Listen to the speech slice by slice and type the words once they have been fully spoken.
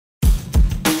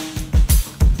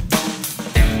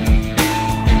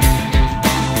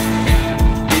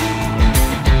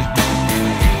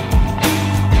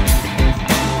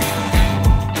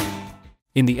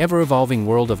ever-evolving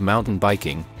world of mountain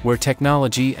biking, where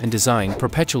technology and design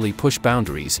perpetually push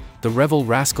boundaries, the Revel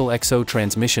Rascal XO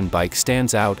transmission bike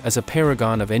stands out as a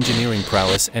paragon of engineering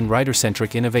prowess and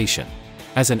rider-centric innovation.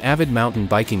 As an avid mountain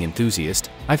biking enthusiast,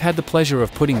 I've had the pleasure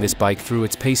of putting this bike through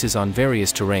its paces on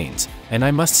various terrains, and I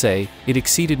must say, it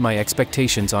exceeded my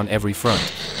expectations on every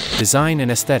front. Design and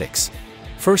aesthetics.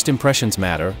 First impressions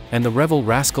matter, and the Revel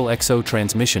Rascal XO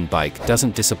transmission bike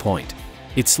doesn't disappoint.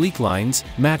 Its sleek lines,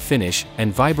 matte finish,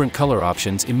 and vibrant color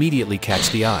options immediately catch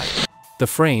the eye. The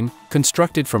frame,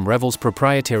 constructed from Revel's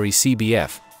proprietary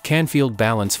CBF, Canfield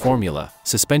Balance Formula,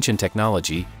 suspension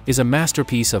technology, is a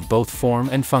masterpiece of both form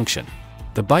and function.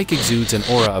 The bike exudes an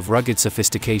aura of rugged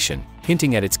sophistication,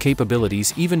 hinting at its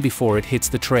capabilities even before it hits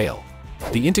the trail.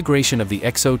 The integration of the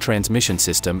XO transmission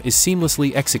system is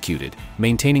seamlessly executed,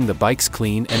 maintaining the bike's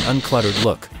clean and uncluttered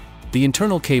look. The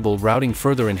internal cable routing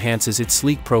further enhances its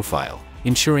sleek profile,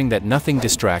 ensuring that nothing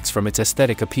distracts from its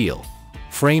aesthetic appeal.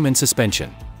 Frame and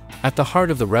suspension. At the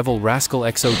heart of the Revel Rascal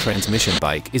XO transmission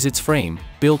bike is its frame,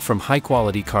 built from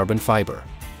high-quality carbon fiber.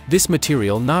 This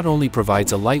material not only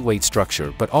provides a lightweight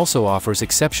structure but also offers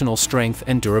exceptional strength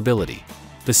and durability.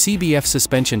 The CBF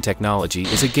suspension technology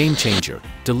is a game-changer,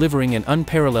 delivering an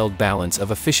unparalleled balance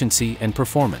of efficiency and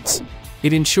performance.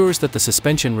 It ensures that the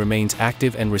suspension remains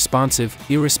active and responsive,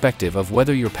 irrespective of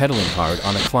whether you're pedaling hard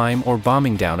on a climb or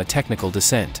bombing down a technical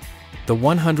descent. The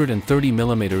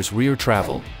 130mm rear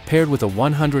travel, paired with a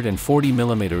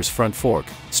 140mm front fork,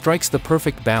 strikes the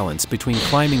perfect balance between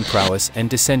climbing prowess and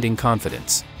descending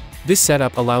confidence. This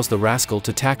setup allows the Rascal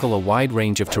to tackle a wide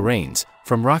range of terrains,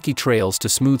 from rocky trails to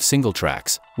smooth single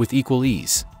tracks, with equal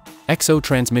ease. XO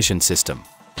transmission system.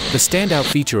 The standout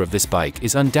feature of this bike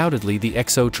is undoubtedly the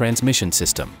XO transmission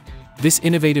system. This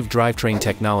innovative drivetrain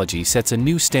technology sets a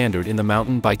new standard in the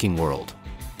mountain biking world.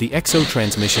 The XO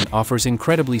transmission offers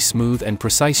incredibly smooth and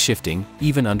precise shifting,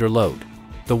 even under load.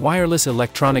 The wireless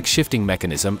electronic shifting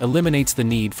mechanism eliminates the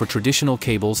need for traditional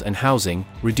cables and housing,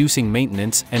 reducing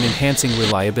maintenance and enhancing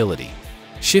reliability.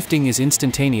 Shifting is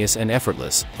instantaneous and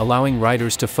effortless, allowing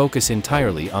riders to focus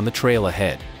entirely on the trail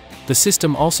ahead. The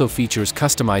system also features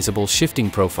customizable shifting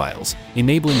profiles,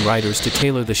 enabling riders to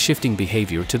tailor the shifting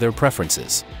behavior to their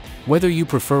preferences. Whether you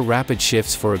prefer rapid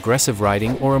shifts for aggressive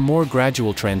riding or a more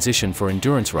gradual transition for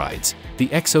endurance rides, the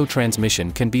XO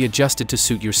transmission can be adjusted to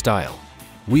suit your style.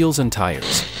 Wheels and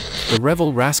tires. The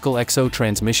Revel Rascal XO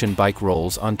transmission bike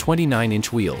rolls on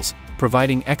 29-inch wheels,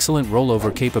 providing excellent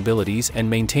rollover capabilities and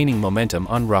maintaining momentum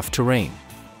on rough terrain.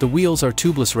 The wheels are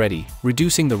tubeless ready,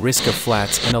 reducing the risk of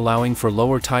flats and allowing for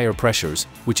lower tire pressures,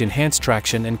 which enhance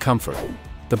traction and comfort.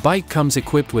 The bike comes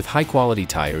equipped with high-quality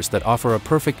tires that offer a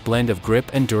perfect blend of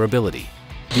grip and durability.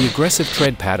 The aggressive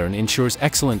tread pattern ensures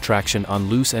excellent traction on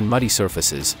loose and muddy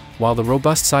surfaces, while the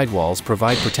robust sidewalls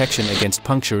provide protection against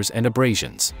punctures and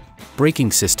abrasions.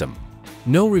 Braking system.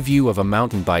 No review of a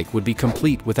mountain bike would be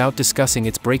complete without discussing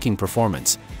its braking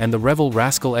performance, and the Revel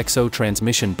Rascal XO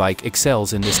transmission bike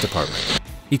excels in this department.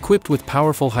 Equipped with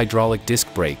powerful hydraulic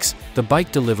disc brakes, the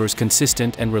bike delivers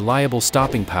consistent and reliable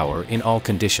stopping power in all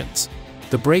conditions.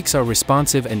 The brakes are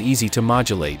responsive and easy to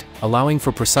modulate, allowing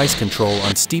for precise control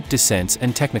on steep descents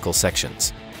and technical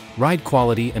sections. Ride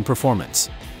quality and performance.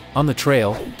 On the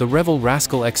trail, the Revel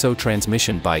Rascal XO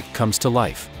transmission bike comes to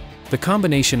life. The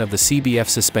combination of the CBF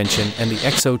suspension and the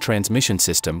XO transmission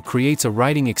system creates a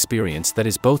riding experience that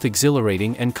is both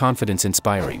exhilarating and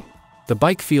confidence-inspiring. The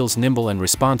bike feels nimble and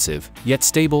responsive, yet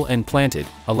stable and planted,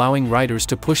 allowing riders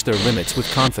to push their limits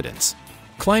with confidence.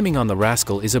 Climbing on the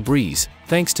Rascal is a breeze,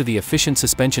 thanks to the efficient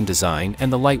suspension design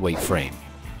and the lightweight frame.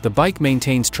 The bike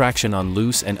maintains traction on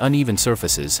loose and uneven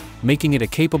surfaces, making it a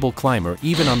capable climber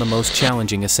even on the most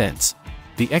challenging ascents.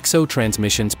 The XO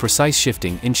transmission's precise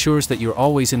shifting ensures that you're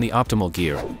always in the optimal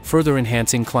gear, further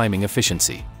enhancing climbing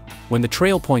efficiency. When the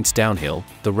trail points downhill,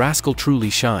 the Rascal truly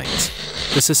shines.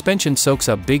 The suspension soaks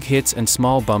up big hits and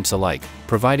small bumps alike,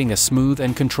 providing a smooth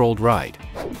and controlled ride.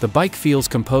 The bike feels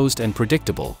composed and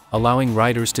predictable, allowing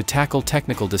riders to tackle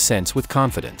technical descents with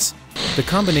confidence. The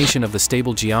combination of the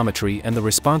stable geometry and the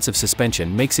responsive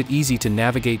suspension makes it easy to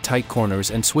navigate tight corners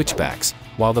and switchbacks,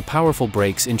 while the powerful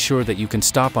brakes ensure that you can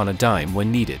stop on a dime when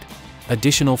needed.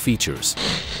 Additional features.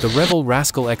 The Revel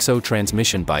Rascal XO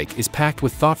transmission bike is packed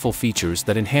with thoughtful features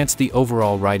that enhance the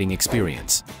overall riding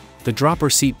experience. The dropper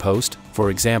seat post, for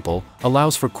example,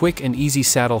 allows for quick and easy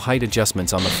saddle height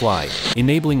adjustments on the fly,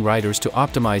 enabling riders to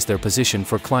optimize their position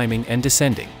for climbing and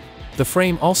descending. The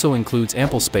frame also includes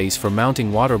ample space for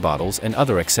mounting water bottles and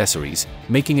other accessories,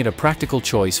 making it a practical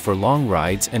choice for long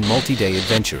rides and multi-day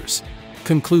adventures.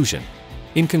 Conclusion.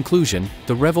 In conclusion,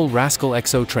 the Revel Rascal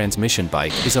XO transmission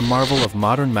bike is a marvel of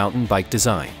modern mountain bike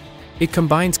design. It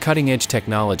combines cutting-edge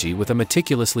technology with a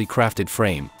meticulously crafted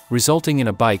frame, resulting in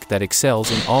a bike that excels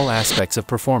in all aspects of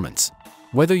performance.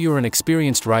 Whether you're an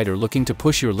experienced rider looking to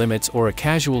push your limits or a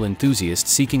casual enthusiast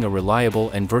seeking a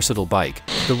reliable and versatile bike,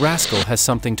 the Rascal has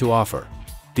something to offer.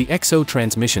 The XO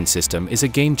transmission system is a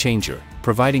game-changer,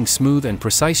 providing smooth and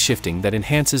precise shifting that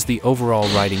enhances the overall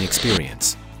riding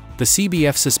experience. The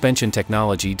CBF suspension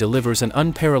technology delivers an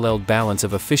unparalleled balance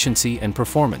of efficiency and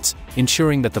performance,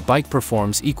 ensuring that the bike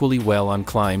performs equally well on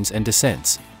climbs and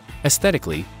descents.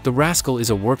 Aesthetically, the Rascal is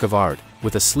a work of art,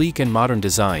 with a sleek and modern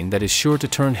design that is sure to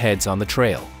turn heads on the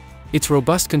trail. Its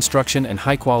robust construction and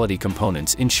high-quality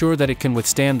components ensure that it can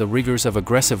withstand the rigors of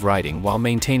aggressive riding while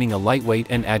maintaining a lightweight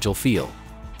and agile feel.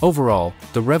 Overall,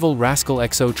 the Revel Rascal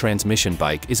XO transmission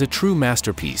bike is a true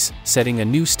masterpiece, setting a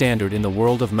new standard in the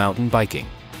world of mountain biking.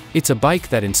 It's a bike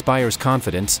that inspires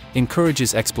confidence,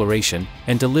 encourages exploration,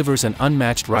 and delivers an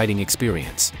unmatched riding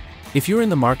experience. If you're in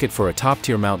the market for a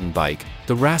top-tier mountain bike,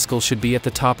 the Rascal should be at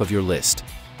the top of your list.